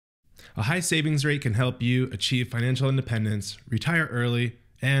A high savings rate can help you achieve financial independence, retire early,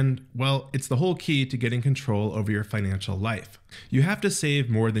 and, well, it's the whole key to getting control over your financial life. You have to save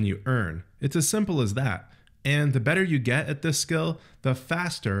more than you earn. It's as simple as that. And the better you get at this skill, the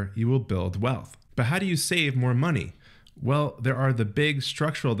faster you will build wealth. But how do you save more money? Well, there are the big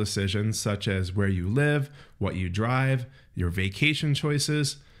structural decisions such as where you live, what you drive, your vacation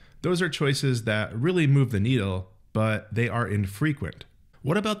choices. Those are choices that really move the needle, but they are infrequent.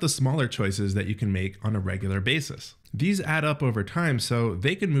 What about the smaller choices that you can make on a regular basis? These add up over time, so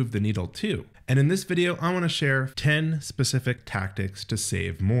they can move the needle too. And in this video, I want to share 10 specific tactics to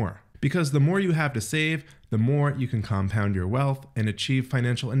save more. Because the more you have to save, the more you can compound your wealth and achieve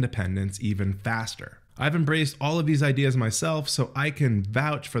financial independence even faster. I've embraced all of these ideas myself, so I can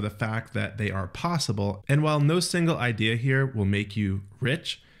vouch for the fact that they are possible. And while no single idea here will make you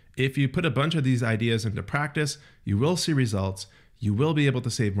rich, if you put a bunch of these ideas into practice, you will see results, you will be able to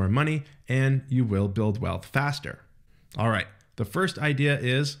save more money, and you will build wealth faster. All right, the first idea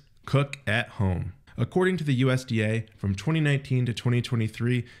is cook at home. According to the USDA, from 2019 to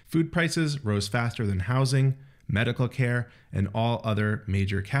 2023, food prices rose faster than housing, medical care, and all other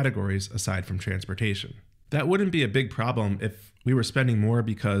major categories aside from transportation. That wouldn't be a big problem if we were spending more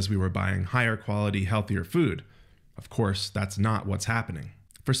because we were buying higher quality, healthier food. Of course, that's not what's happening.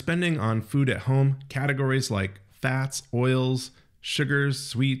 For spending on food at home, categories like fats, oils, sugars,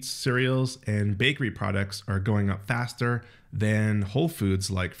 sweets, cereals, and bakery products are going up faster than whole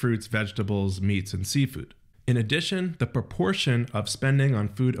foods like fruits, vegetables, meats, and seafood. In addition, the proportion of spending on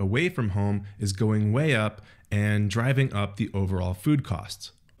food away from home is going way up and driving up the overall food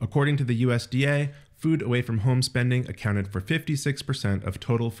costs. According to the USDA, food away from home spending accounted for 56% of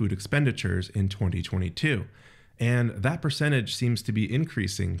total food expenditures in 2022, and that percentage seems to be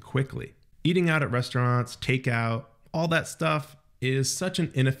increasing quickly. Eating out at restaurants, takeout, all that stuff is such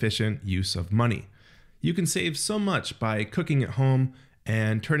an inefficient use of money. You can save so much by cooking at home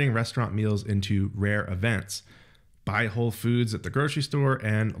and turning restaurant meals into rare events. Buy whole foods at the grocery store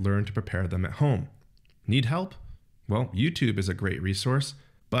and learn to prepare them at home. Need help? Well, YouTube is a great resource,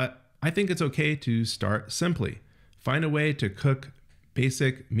 but I think it's okay to start simply. Find a way to cook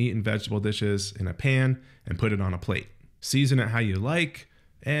basic meat and vegetable dishes in a pan and put it on a plate. Season it how you like,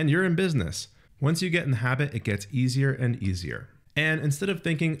 and you're in business. Once you get in the habit, it gets easier and easier. And instead of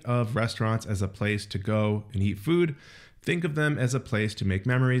thinking of restaurants as a place to go and eat food, think of them as a place to make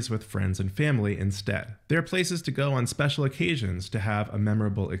memories with friends and family instead. They're places to go on special occasions to have a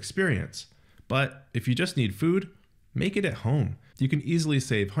memorable experience. But if you just need food, make it at home. You can easily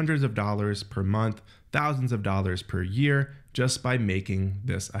save hundreds of dollars per month, thousands of dollars per year, just by making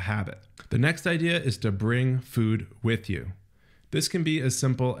this a habit. The next idea is to bring food with you. This can be as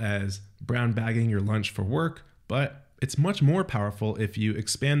simple as brown bagging your lunch for work, but it's much more powerful if you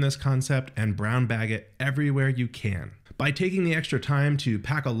expand this concept and brown bag it everywhere you can. By taking the extra time to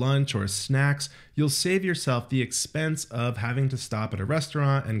pack a lunch or snacks, you'll save yourself the expense of having to stop at a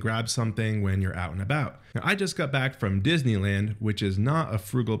restaurant and grab something when you're out and about. Now, I just got back from Disneyland, which is not a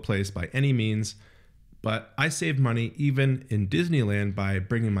frugal place by any means, but I saved money even in Disneyland by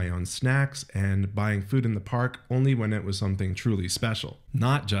bringing my own snacks and buying food in the park only when it was something truly special,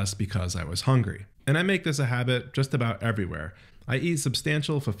 not just because I was hungry. And I make this a habit just about everywhere. I eat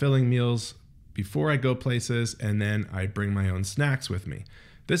substantial, fulfilling meals before I go places, and then I bring my own snacks with me.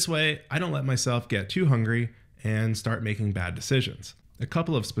 This way, I don't let myself get too hungry and start making bad decisions. A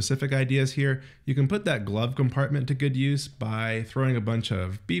couple of specific ideas here. You can put that glove compartment to good use by throwing a bunch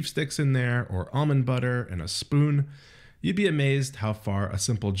of beef sticks in there or almond butter and a spoon. You'd be amazed how far a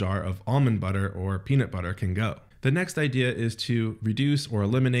simple jar of almond butter or peanut butter can go. The next idea is to reduce or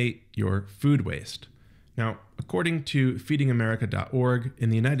eliminate your food waste. Now, according to feedingamerica.org, in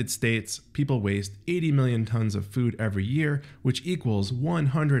the United States, people waste 80 million tons of food every year, which equals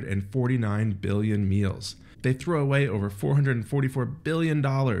 149 billion meals. They throw away over $444 billion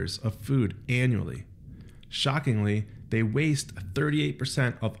of food annually. Shockingly, they waste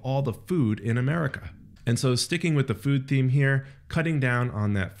 38% of all the food in America. And so sticking with the food theme here, cutting down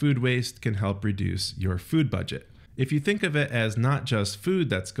on that food waste can help reduce your food budget. If you think of it as not just food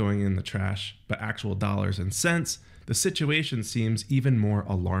that's going in the trash, but actual dollars and cents, the situation seems even more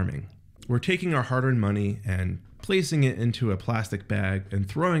alarming. We're taking our hard-earned money and placing it into a plastic bag and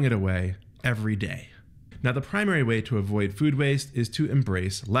throwing it away every day. Now, the primary way to avoid food waste is to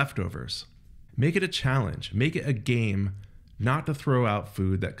embrace leftovers. Make it a challenge, make it a game not to throw out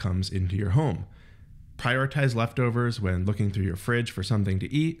food that comes into your home. Prioritize leftovers when looking through your fridge for something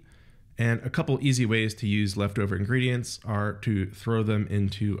to eat. And a couple easy ways to use leftover ingredients are to throw them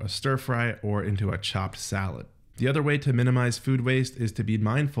into a stir fry or into a chopped salad. The other way to minimize food waste is to be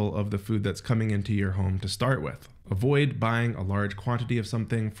mindful of the food that's coming into your home to start with. Avoid buying a large quantity of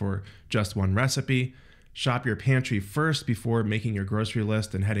something for just one recipe. Shop your pantry first before making your grocery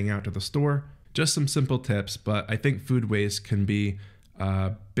list and heading out to the store. Just some simple tips, but I think food waste can be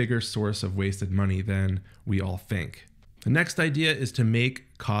a bigger source of wasted money than we all think. The next idea is to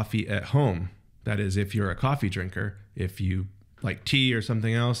make coffee at home. That is, if you're a coffee drinker. If you like tea or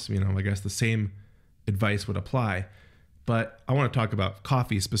something else, I guess the same advice would apply. But I want to talk about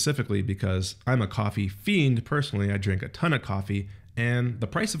coffee specifically because I'm a coffee fiend personally. I drink a ton of coffee, and the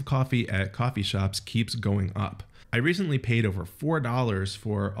price of coffee at coffee shops keeps going up. I recently paid over $4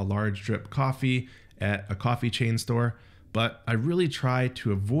 for a large drip coffee at a coffee chain store, but I really try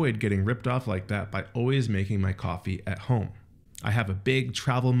to avoid getting ripped off like that by always making my coffee at home. I have a big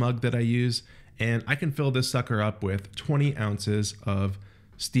travel mug that I use, and I can fill this sucker up with 20 ounces of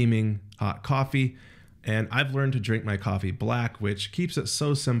steaming hot coffee. And I've learned to drink my coffee black, which keeps it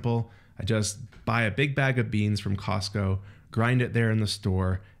so simple. I just buy a big bag of beans from Costco, grind it there in the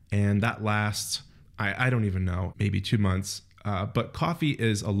store, and that lasts, I don't even know, maybe 2 months. But coffee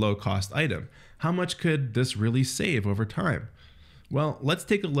is a low-cost item. How much could this really save over time? Well, let's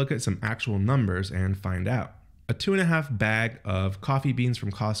take a look at some actual numbers and find out. A 2.5 bag of coffee beans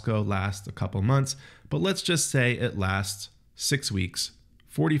from Costco lasts a couple months, but let's just say it lasts 6 weeks,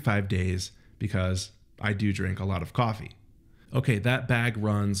 45 days, because I do drink a lot of coffee. Okay, that bag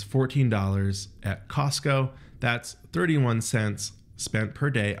runs $14 at Costco. That's 31 cents spent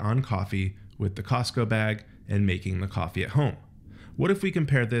per day on coffee with the Costco bag and making the coffee at home. What if we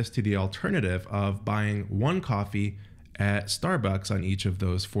compare this to the alternative of buying one coffee at Starbucks on each of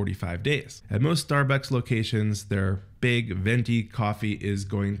those 45 days? At most Starbucks locations, their big venti coffee is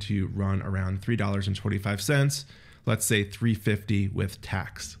going to run around $3.25, let's say $3.50 with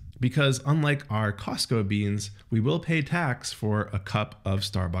tax. Because unlike our Costco beans, we will pay tax for a cup of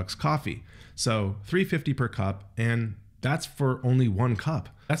Starbucks coffee. So $3.50 per cup, and that's for only one cup.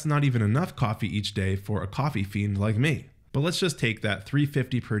 That's not even enough coffee each day for a coffee fiend like me. But let's just take that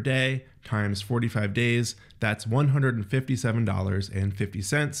 $3.50 per day times 45 days. That's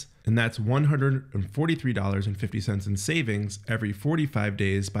 $157.50, and that's $143.50 in savings every 45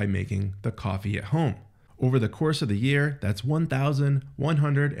 days by making the coffee at home. Over the course of the year, that's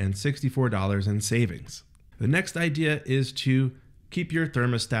 $1,164 in savings. The next idea is to keep your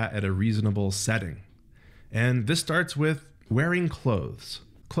thermostat at a reasonable setting. And this starts with wearing clothes.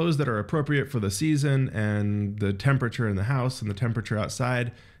 Clothes that are appropriate for the season and the temperature in the house and the temperature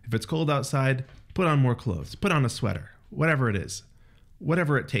outside. If it's cold outside, put on more clothes. Put on a sweater, whatever it is,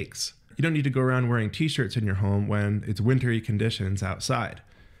 whatever it takes. You don't need to go around wearing t-shirts in your home when it's wintry conditions outside.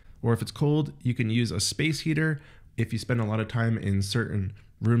 Or if it's cold, you can use a space heater if you spend a lot of time in certain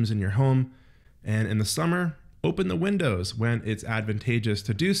rooms in your home. And in the summer, open the windows when it's advantageous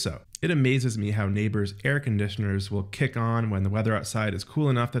to do so. It amazes me how neighbors' air conditioners will kick on when the weather outside is cool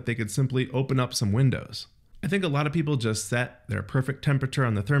enough that they could simply open up some windows. I think a lot of people just set their perfect temperature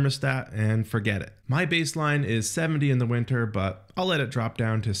on the thermostat and forget it. My baseline is 70 in the winter, but I'll let it drop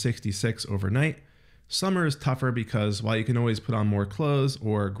down to 66 overnight. Summer is tougher because while you can always put on more clothes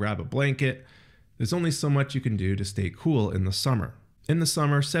or grab a blanket, there's only so much you can do to stay cool in the summer. In the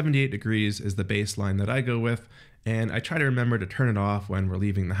summer, 78 degrees is the baseline that I go with, and I try to remember to turn it off when we're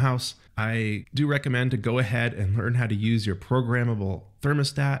leaving the house. I do recommend to go ahead and learn how to use your programmable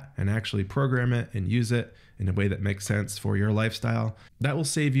thermostat and actually program it and use it in a way that makes sense for your lifestyle. That will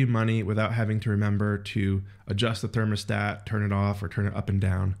save you money without having to remember to adjust the thermostat, turn it off, or turn it up and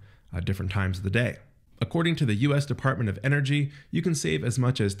down at different times of the day. According to the US Department of Energy, you can save as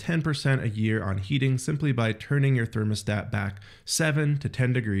much as 10% a year on heating simply by turning your thermostat back 7 to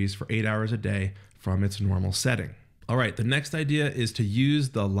 10 degrees for 8 hours a day from its normal setting. All right, the next idea is to use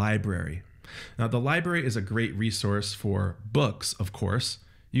the library. Now, the library is a great resource for books, of course.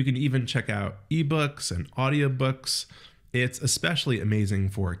 You can even check out ebooks and audiobooks. It's especially amazing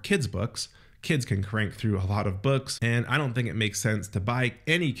for kids' books. Kids can crank through a lot of books, and I don't think it makes sense to buy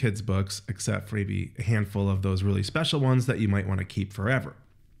any kids' books except for maybe a handful of those really special ones that you might want to keep forever.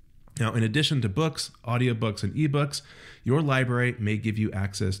 Now, in addition to books, audiobooks, and ebooks, your library may give you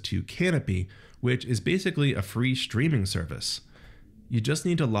access to Canopy, which is basically a free streaming service. You just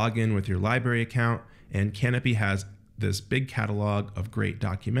need to log in with your library account, and Canopy has this big catalog of great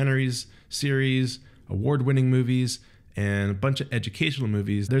documentaries, series, award-winning movies, and a bunch of educational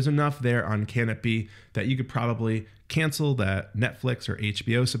movies. There's enough there on Canopy that you could probably cancel that Netflix or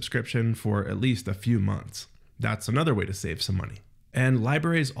HBO subscription for at least a few months. That's another way to save some money. And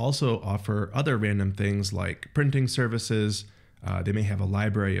libraries also offer other random things like printing services, They may have a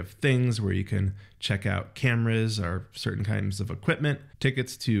library of things where you can check out cameras or certain kinds of equipment,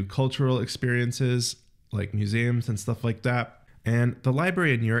 tickets to cultural experiences like museums and stuff like that. And the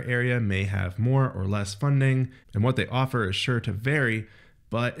library in your area may have more or less funding, and what they offer is sure to vary,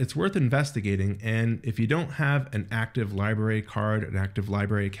 but it's worth investigating. And if you don't have an active library card, an active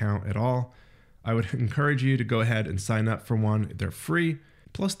library account at all, I would encourage you to go ahead and sign up for one. They're free.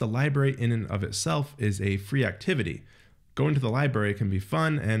 Plus, the library in and of itself is a free activity. Going to the library can be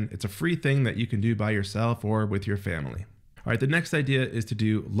fun, and it's a free thing that you can do by yourself or with your family. All right, the next idea is to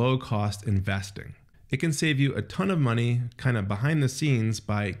do low-cost investing. It can save you a ton of money kind of behind the scenes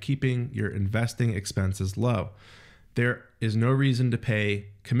by keeping your investing expenses low. There is no reason to pay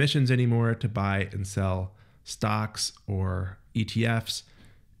commissions anymore to buy and sell stocks or ETFs.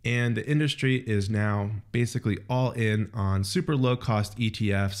 And the industry is now basically all in on super low cost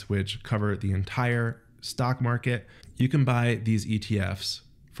ETFs, which cover the entire stock market. You can buy these ETFs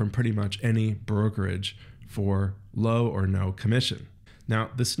from pretty much any brokerage for low or no commission.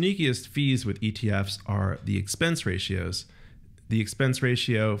 Now, the sneakiest fees with ETFs are the expense ratios. The expense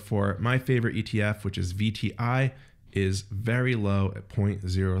ratio for my favorite ETF, which is VTI, is very low at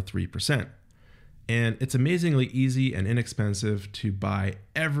 0.03%. And it's amazingly easy and inexpensive to buy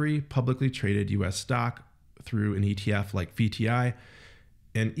every publicly traded US stock through an ETF like VTI.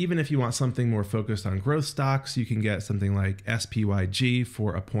 And even if you want something more focused on growth stocks, you can get something like SPYG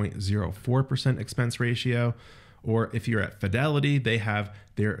for a 0.04% expense ratio. Or if you're at Fidelity, they have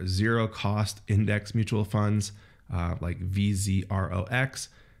their zero cost index mutual funds like VZROX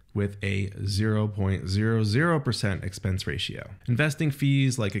with a 0.00% expense ratio. Investing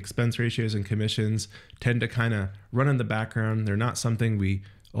fees like expense ratios and commissions tend to kind of run in the background. They're not something we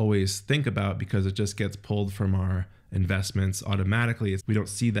always think about because it just gets pulled from our investments automatically. We don't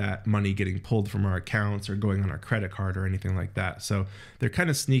see that money getting pulled from our accounts or going on our credit card or anything like that. So they're kind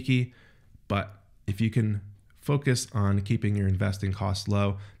of sneaky, but if you can focus on keeping your investing costs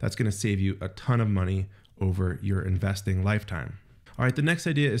low, that's going to save you a ton of money over your investing lifetime. All right, the next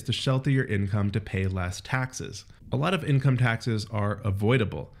idea is to shelter your income to pay less taxes. A lot of income taxes are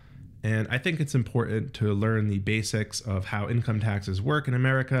avoidable, and I think it's important to learn the basics of how income taxes work in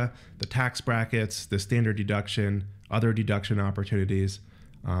America, the tax brackets, the standard deduction, other deduction opportunities,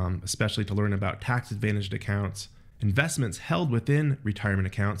 especially to learn about tax-advantaged accounts. Investments held within retirement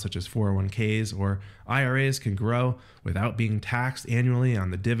accounts such as 401ks or IRAs can grow without being taxed annually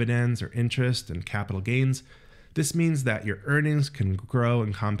on the dividends or interest and capital gains. This means that your earnings can grow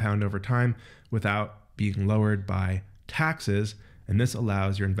and compound over time without being lowered by taxes, and this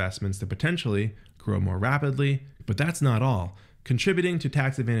allows your investments to potentially grow more rapidly. But that's not all. Contributing to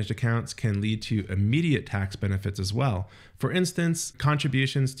tax-advantaged accounts can lead to immediate tax benefits as well. For instance,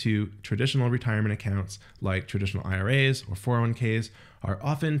 contributions to traditional retirement accounts like traditional IRAs or 401ks are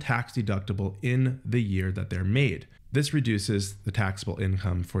often tax deductible in the year that they're made. This reduces the taxable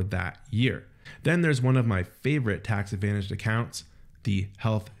income for that year. Then there's one of my favorite tax-advantaged accounts, the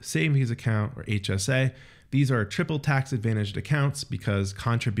Health Savings Account or HSA. These are triple tax-advantaged accounts because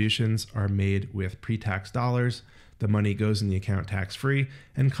contributions are made with pre-tax dollars. The money goes in the account tax-free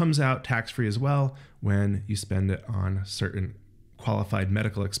and comes out tax-free as well when you spend it on certain qualified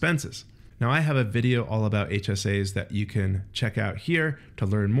medical expenses. Now, I have a video all about HSAs that you can check out here to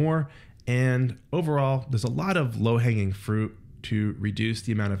learn more. And overall, there's a lot of low-hanging fruit to reduce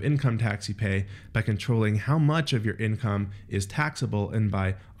the amount of income tax you pay by controlling how much of your income is taxable and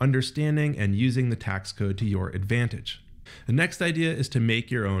by understanding and using the tax code to your advantage. The next idea is to make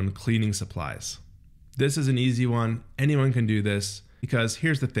your own cleaning supplies. This is an easy one. Anyone can do this because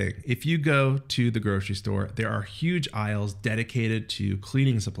here's the thing. If you go to the grocery store, there are huge aisles dedicated to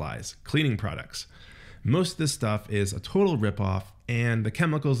cleaning supplies, cleaning products. Most of this stuff is a total ripoff, and the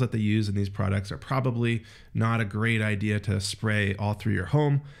chemicals that they use in these products are probably not a great idea to spray all through your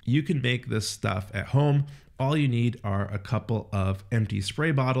home. You can make this stuff at home. All you need are a couple of empty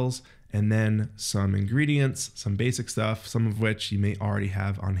spray bottles and then some ingredients, some basic stuff, some of which you may already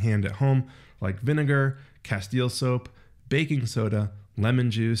have on hand at home, like vinegar, Castile soap, baking soda, lemon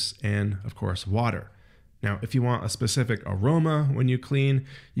juice, and of course water. Now, if you want a specific aroma when you clean,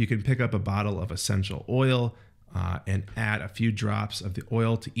 you can pick up a bottle of essential oil and add a few drops of the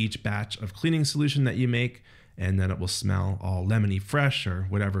oil to each batch of cleaning solution that you make, and then it will smell all lemony fresh or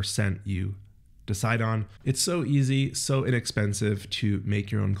whatever scent you decide on. It's so easy, so inexpensive to make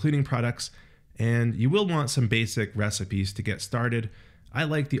your own cleaning products, and you will want some basic recipes to get started. I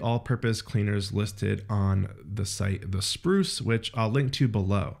like the all-purpose cleaners listed on the site The Spruce, which I'll link to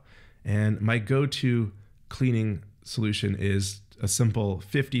below. And my go-to cleaning solution is a simple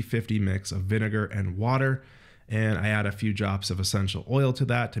 50-50 mix of vinegar and water. and I add a few drops of essential oil to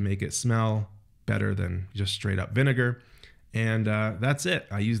that to make it smell better than just straight up vinegar. And that's it.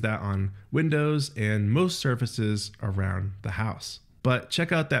 I use that on windows and most surfaces around the house. But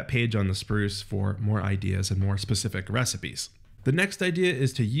check out that page on the spruce for more ideas and more specific recipes. The next idea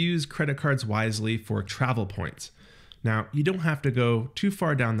is to use credit cards wisely for travel points. Now, you don't have to go too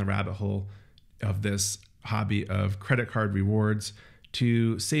far down the rabbit hole of this hobby of credit card rewards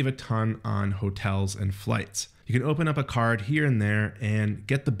to save a ton on hotels and flights. You can open up a card here and there and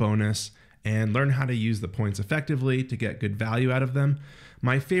get the bonus and learn how to use the points effectively to get good value out of them.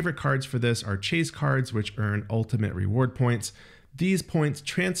 My favorite cards for this are Chase cards, which earn ultimate reward points. These points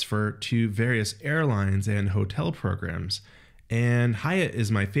transfer to various airlines and hotel programs. And Hyatt is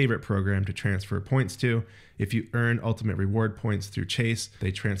my favorite program to transfer points to. If you earn ultimate reward points through Chase,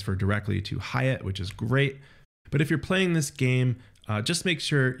 they transfer directly to Hyatt, which is great. But if you're playing this game, just make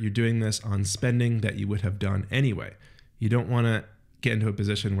sure you're doing this on spending that you would have done anyway. You don't want to get into a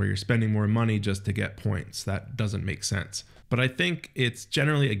position where you're spending more money just to get points. That doesn't make sense. But I think it's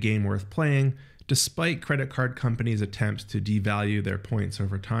generally a game worth playing. Despite credit card companies' attempts to devalue their points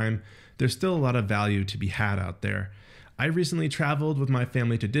over time, there's still a lot of value to be had out there. I recently traveled with my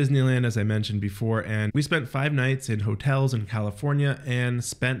family to Disneyland, as I mentioned before, and we spent 5 nights in hotels in California and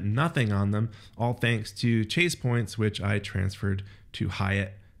spent nothing on them, all thanks to Chase points, which I transferred to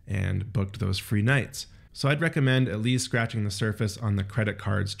Hyatt and booked those free nights. So I'd recommend at least scratching the surface on the credit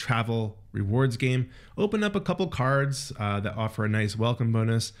cards travel rewards game. Open up a couple cards that offer a nice welcome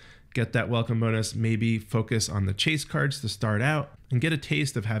bonus. Get that welcome bonus, maybe focus on the Chase cards to start out and get a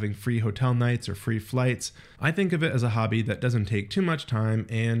taste of having free hotel nights or free flights. I think of it as a hobby that doesn't take too much time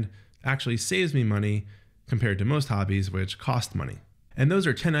and actually saves me money compared to most hobbies which cost money. And those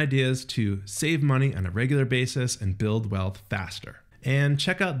are 10 ideas to save money on a regular basis and build wealth faster. And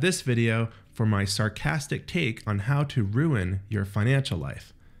check out this video for my sarcastic take on how to ruin your financial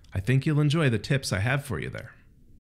life. I think you'll enjoy the tips I have for you there.